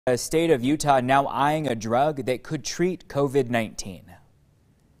The state of Utah now eyeing a drug that could treat COVID-19.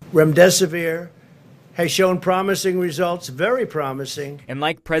 Remdesivir has shown promising results, very promising. And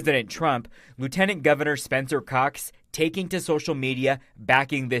like President Trump, Lieutenant Governor Spencer Cox taking to social media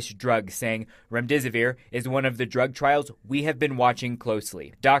backing this drug, saying remdesivir is one of the drug trials we have been watching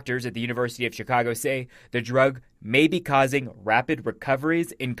closely. Doctors at the University of Chicago say the drug may be causing rapid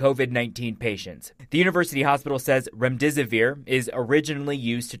recoveries in COVID-19 patients. The university hospital says remdesivir is originally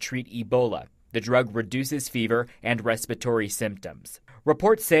used to treat Ebola. The drug reduces fever and respiratory symptoms.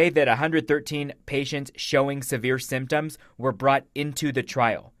 Reports say that 113 patients showing severe symptoms were brought into the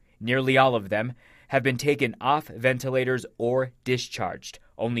trial. Nearly all of them have been taken off ventilators or discharged.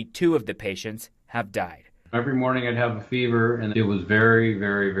 Only 2 of the patients have died. Every morning I'd have a fever, and it was very,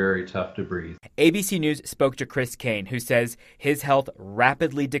 very, very tough to breathe. ABC News spoke to Chris Kane, who says his health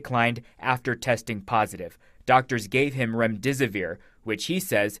rapidly declined after testing positive. Doctors gave him remdesivir, which he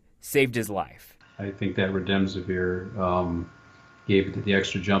says saved his life. I think that remdesivir gave it the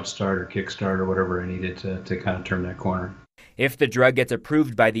extra jump start or kick start or whatever I needed to kind of turn that corner. If the drug gets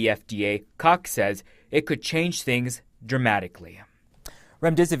approved by the FDA, Cox says it could change things dramatically.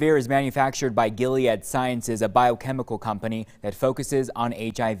 Remdesivir is manufactured by Gilead Sciences, a biochemical company that focuses on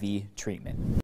HIV treatment.